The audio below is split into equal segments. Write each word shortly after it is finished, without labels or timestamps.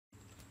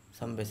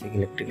some basic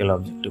electrical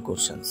objective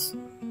questions.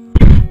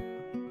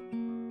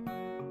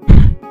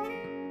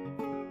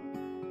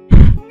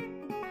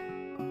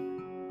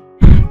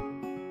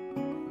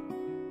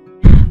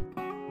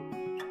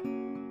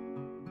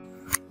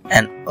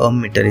 An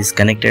ohmmeter is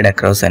connected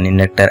across an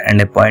inductor and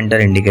a pointer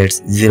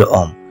indicates 0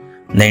 ohm.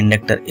 The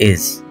inductor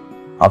is,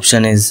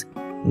 option is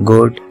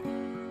good,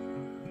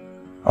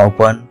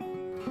 open,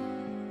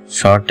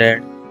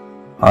 shorted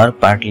or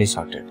partly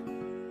shorted.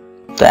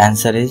 The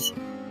answer is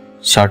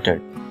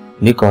shorted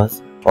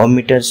because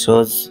ohmmeter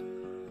shows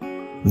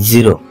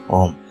 0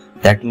 ohm.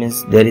 That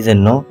means there is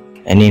any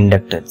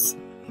inductance.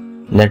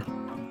 That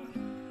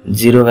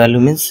 0 value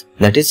means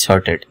that is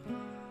shorted.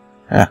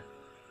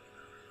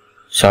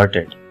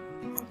 Shorted.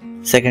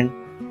 Second,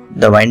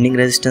 the winding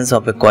resistance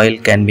of a coil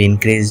can be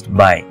increased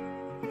by.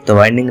 The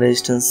winding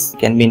resistance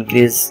can be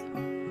increased.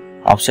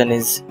 Option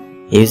is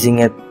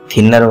using a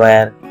thinner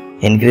wire,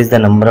 increase the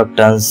number of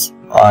turns,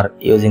 or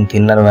using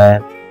thinner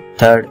wire.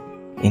 Third,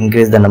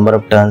 increase the number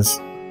of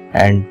turns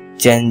and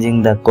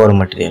changing the core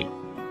material.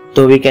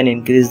 So we can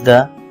increase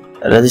the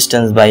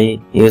resistance by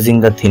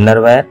using the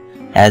thinner wire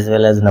as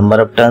well as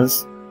number of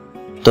turns.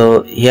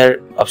 So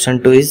here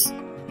option 2 is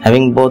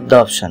having both the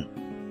option,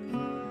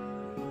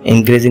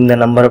 increasing the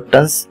number of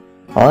turns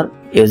or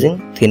using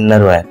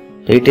thinner wire.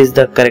 So it is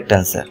the correct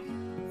answer.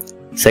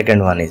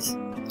 Second one is.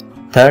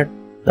 Third,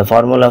 the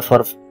formula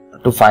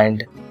to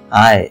find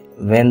I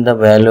when the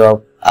value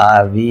of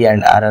V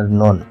and R are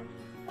known.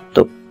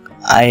 So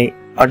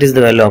what is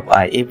the value of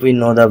I? If we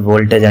know the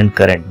voltage and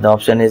current, the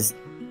option is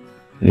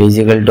V is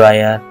equal to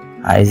IR,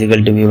 I is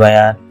equal to V by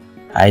R,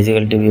 I is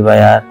equal to V by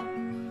R,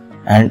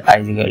 and I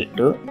is equal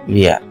to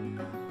VR.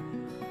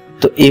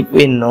 So if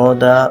we know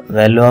the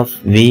value of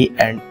V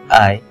and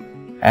I,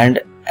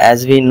 and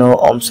as we know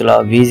Ohm's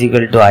law, V is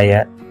equal to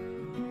IR,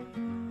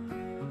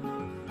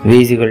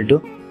 V is equal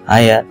to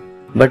IR,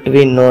 but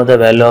we know the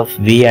value of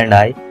V and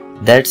I.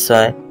 That's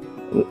why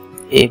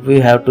if we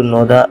have to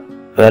know the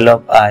value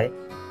of I,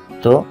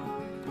 so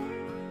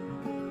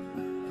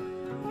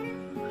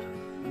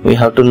we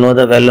have to know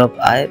the value of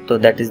I, so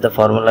that is the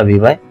formula V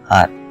by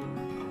R.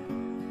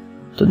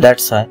 So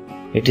that's why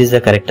it is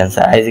the correct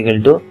answer. I is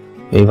equal to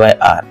V by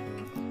R.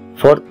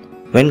 Fourth,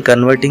 when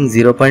converting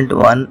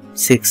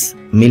 0.16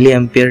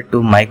 milliampere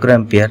to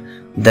microampere,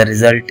 the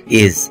result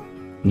is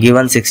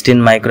given 16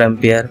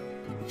 microampere,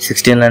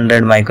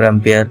 1600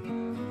 microampere,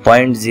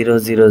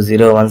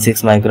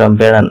 0.00016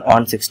 microampere and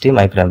 160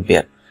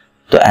 microampere.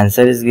 So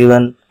answer is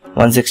given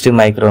 160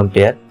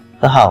 microampere.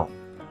 So how?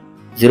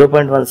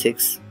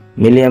 0.16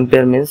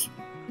 milliampere means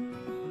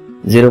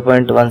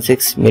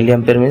 0.16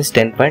 milliampere means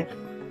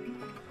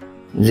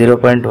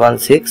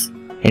 0.16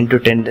 into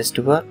 10 raised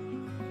to power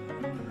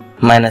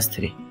minus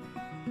 3.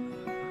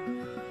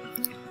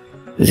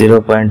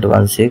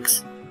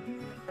 0.16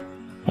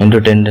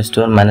 into 10 raised to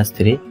power minus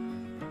 3.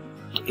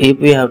 If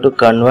we have to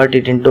convert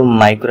it into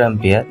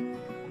microampere,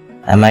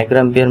 a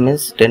microampere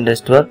means 10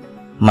 raised to power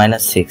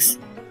minus 6.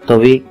 So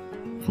we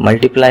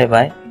multiply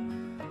by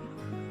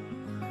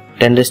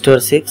 10 raised to power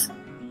 6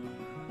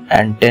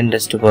 and 10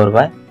 raised to power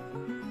by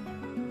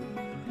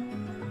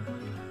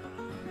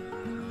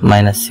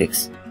minus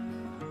 6.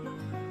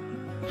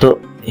 So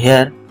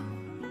here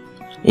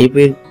if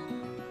we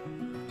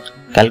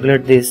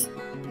calculate this,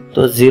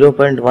 so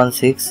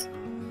 0.16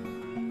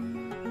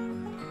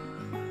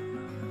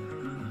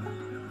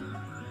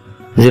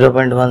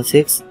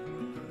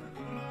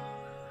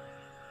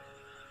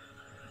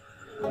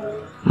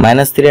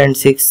 minus 3 and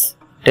 6,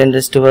 10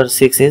 raised to power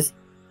 6 is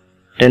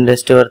 10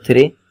 raised to power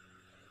 3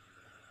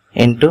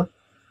 into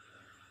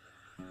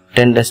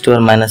 10 raised to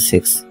power minus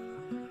 6,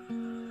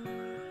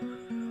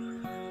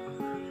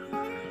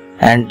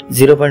 and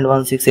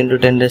 0.16 into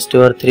 10 raised to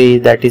power 3,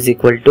 that is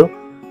equal to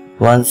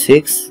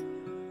 160,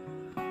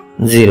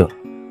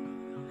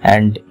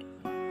 and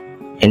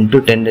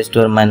into 10 raised to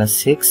power minus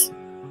 6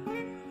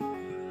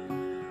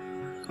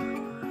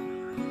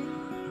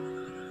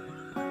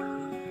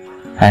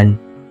 and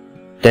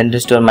 10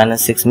 raised to power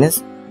minus 6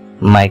 means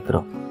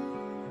micro.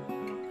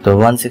 So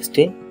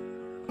 160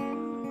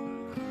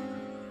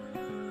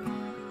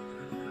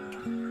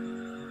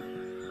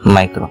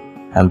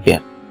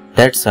 microampere.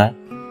 That's why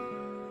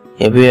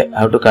if we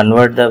have to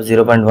convert the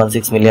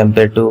 0.16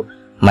 milliampere to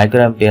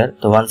microampere,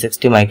 so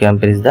 160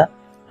 microampere is the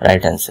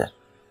right answer.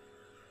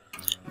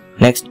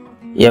 Next,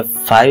 a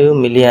 5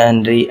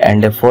 millihenry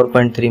and a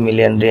 4.3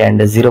 millihenry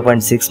and a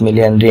 0.6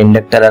 millihenry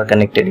inductor are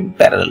connected in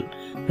parallel.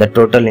 The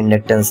total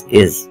inductance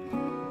is.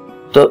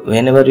 So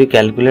whenever we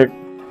calculate,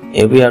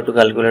 if we have to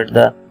calculate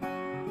the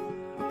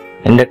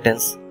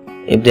inductance,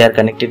 if they are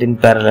connected in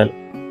parallel,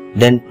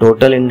 then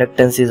total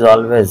inductance is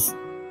always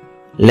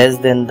less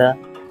than the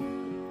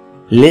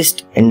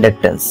least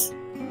inductance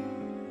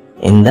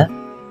in the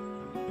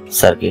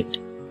circuit.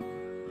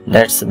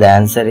 That's the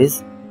answer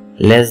is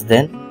less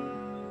than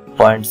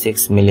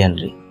 0.6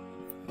 millihenry.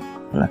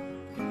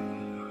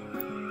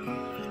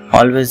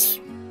 Always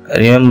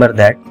remember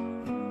that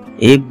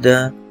if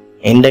the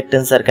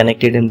inductance are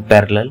connected in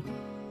parallel,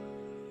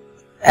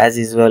 as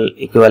usual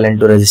equivalent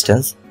to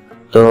resistance,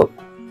 So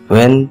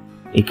when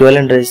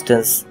equivalent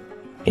resistance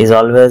is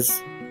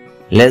always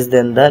less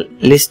than the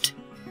least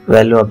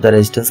value of the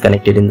resistance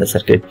connected in the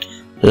circuit,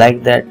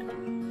 like that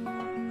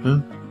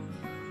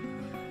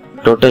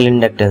total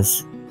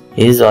inductance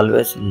is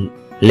always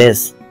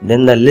less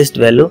than the least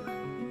value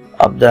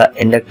of the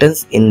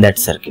inductance in that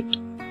circuit.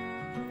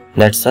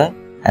 That's why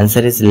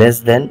answer is less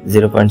than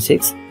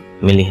 0.6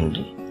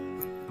 millihenry.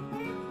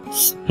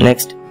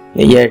 Next,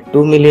 here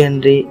 2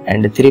 millihenry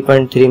and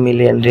 3.3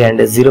 millihenry and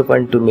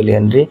 0.2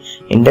 millihenry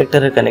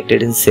inductor are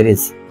connected in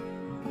series.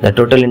 The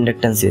total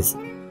inductance is,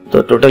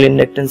 so total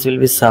inductance will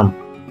be sum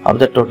of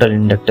the total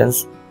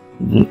inductance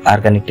are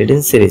connected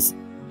in series.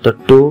 So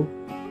 2,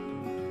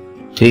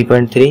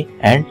 3.3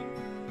 and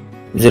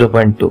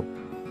 0.2.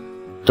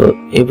 So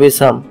if we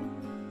sum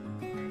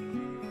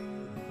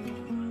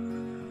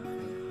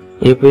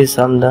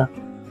the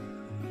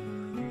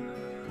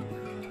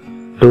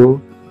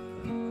 2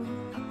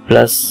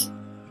 plus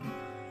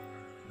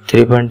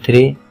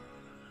 3.3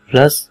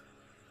 plus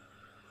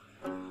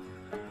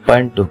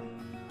 0.2,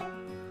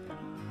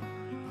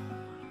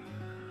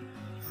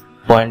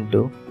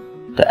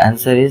 the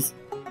answer is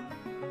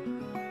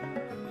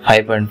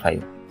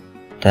 5.5.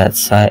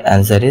 That's why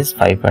answer is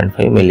 5.5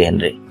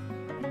 millihenry.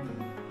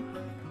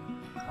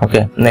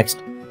 Okay,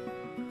 next,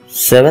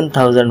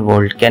 7000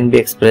 volt can be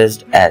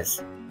expressed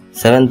as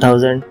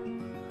 7000.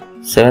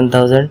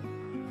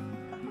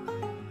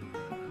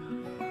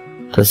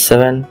 So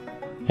 7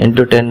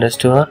 into 10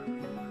 raised to power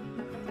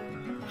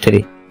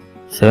 3.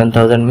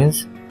 7000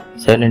 means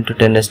 7 into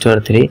 10 raised to power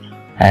 3,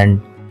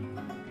 and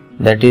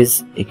that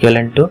is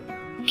equivalent to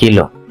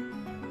kilo.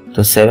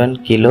 So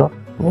 7 kilo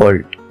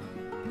volt.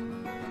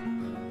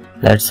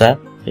 That's why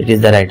it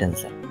is the right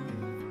answer.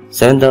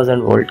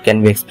 7000 volt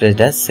can be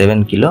expressed as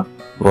 7 kilo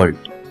volt.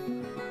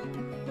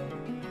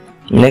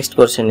 Next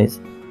question is,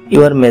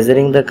 you are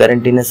measuring the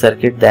current in a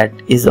circuit that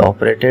is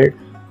operated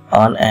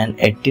on an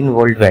 18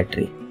 volt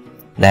battery.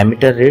 The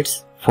ammeter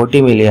reads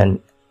 40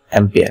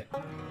 milliampere.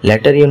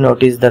 Later you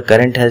notice the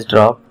current has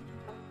dropped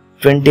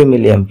 20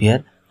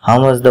 milliampere. How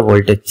much the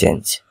voltage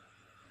change?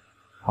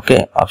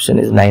 Okay, option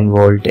is 9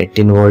 volt,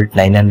 18 volt,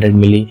 900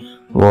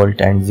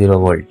 millivolt and 0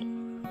 volt.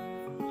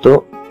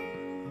 So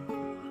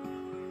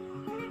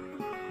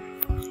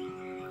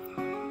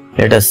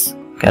let us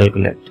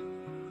calculate.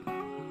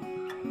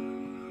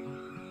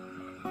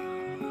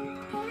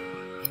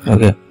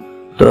 Okay,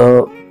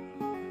 so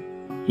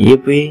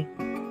if we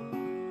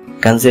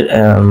consider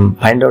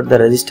find out the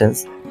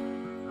resistance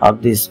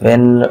of this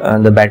when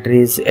the battery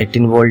is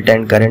 18 volt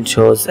and current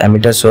shows,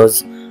 ammeter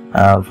shows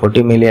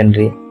 40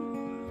 millihenry,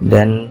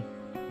 then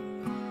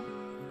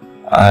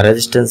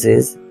resistance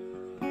is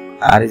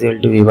R is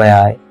equal to V by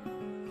I,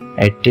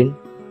 18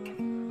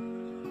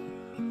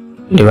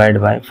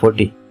 divided by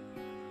 40.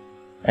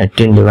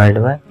 18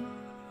 divided by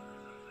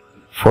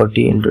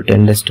 40 into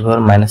 10 raised to power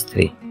minus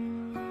 3.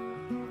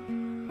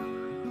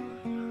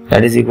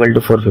 That is equal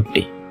to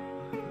 450.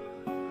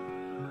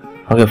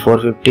 Okay,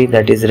 450,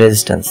 that is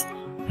resistance.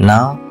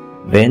 Now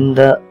when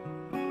the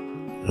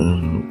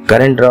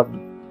current dropped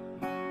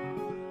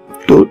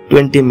to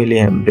 20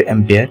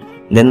 milliampere,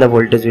 then the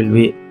voltage will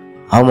be,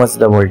 how much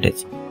the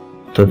voltage?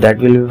 So that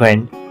will be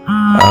find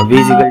V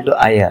is equal to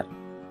IR.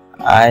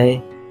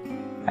 I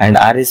and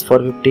R is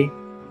 450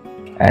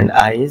 and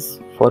I is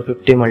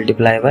 450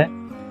 multiplied by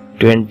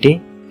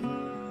 20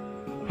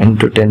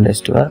 into 10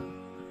 raised to power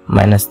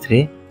minus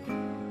 3.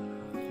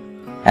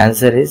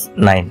 Answer is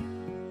 9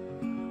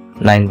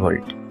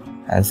 volt.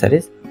 Answer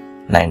is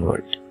 9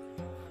 volt.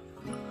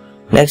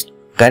 Next,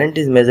 current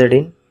is measured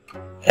in,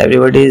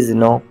 everybody is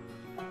know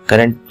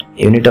current,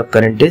 unit of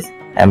current is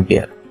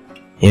ampere,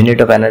 unit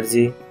of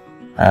energy,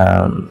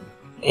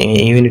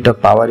 unit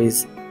of power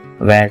is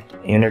watt,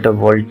 unit of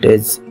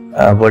voltage,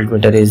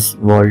 voltmeter is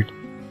volt,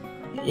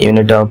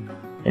 unit of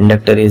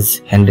inductor is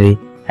Henry,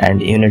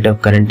 and unit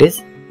of current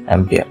is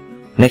ampere.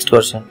 Next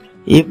question,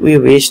 if we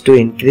wish to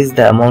increase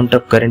the amount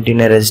of current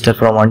in a resistor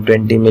from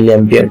 120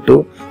 milliampere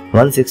to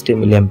 160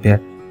 milliampere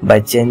by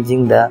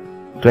changing the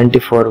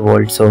 24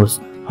 volt source,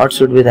 what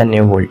should be the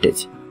new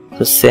voltage?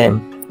 So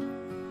same,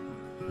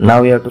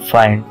 now we have to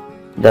find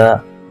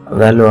the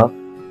value of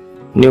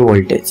new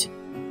voltage.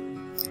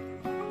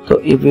 So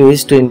if we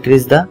wish to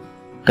increase the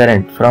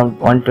current from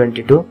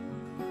 120 to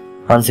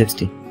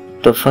 160,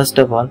 so first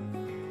of all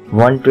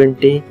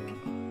 120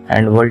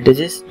 and voltage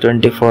is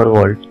 24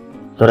 volt.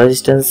 So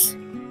resistance,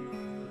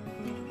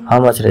 how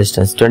much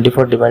resistance?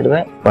 24 divided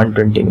by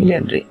 120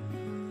 millihenry.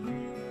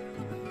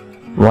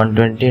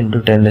 120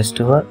 into 10 raised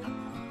to power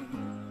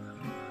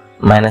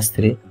minus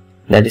 3,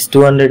 that is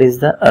 200 is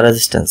the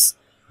resistance.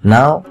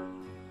 Now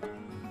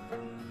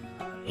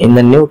in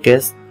the new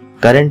case,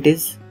 current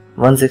is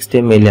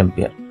 160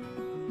 milliampere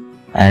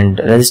and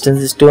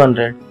resistance is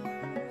 200.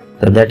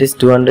 So that is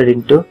 200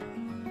 into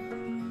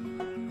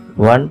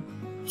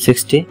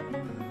 160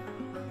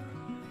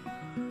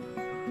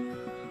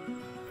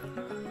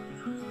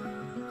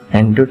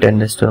 into 10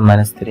 raised to power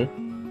minus 3.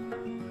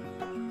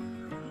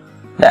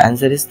 The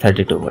answer is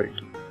 32 volt.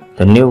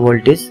 The new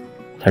volt is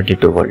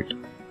 32 volt.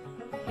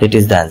 It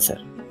is the answer.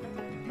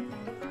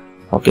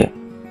 Okay.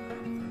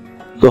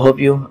 So hope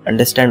you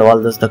understand all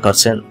the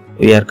question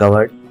we are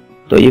covered.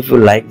 So if you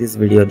like this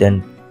video,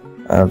 then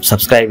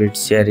subscribe it,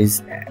 share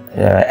it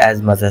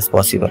as much as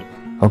possible.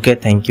 Okay,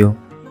 thank you.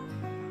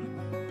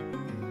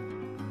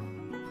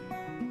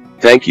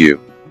 Thank you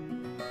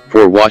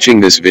for watching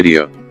this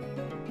video.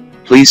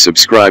 Please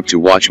subscribe to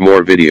watch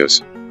more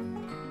videos.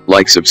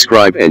 Like,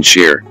 subscribe and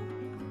share.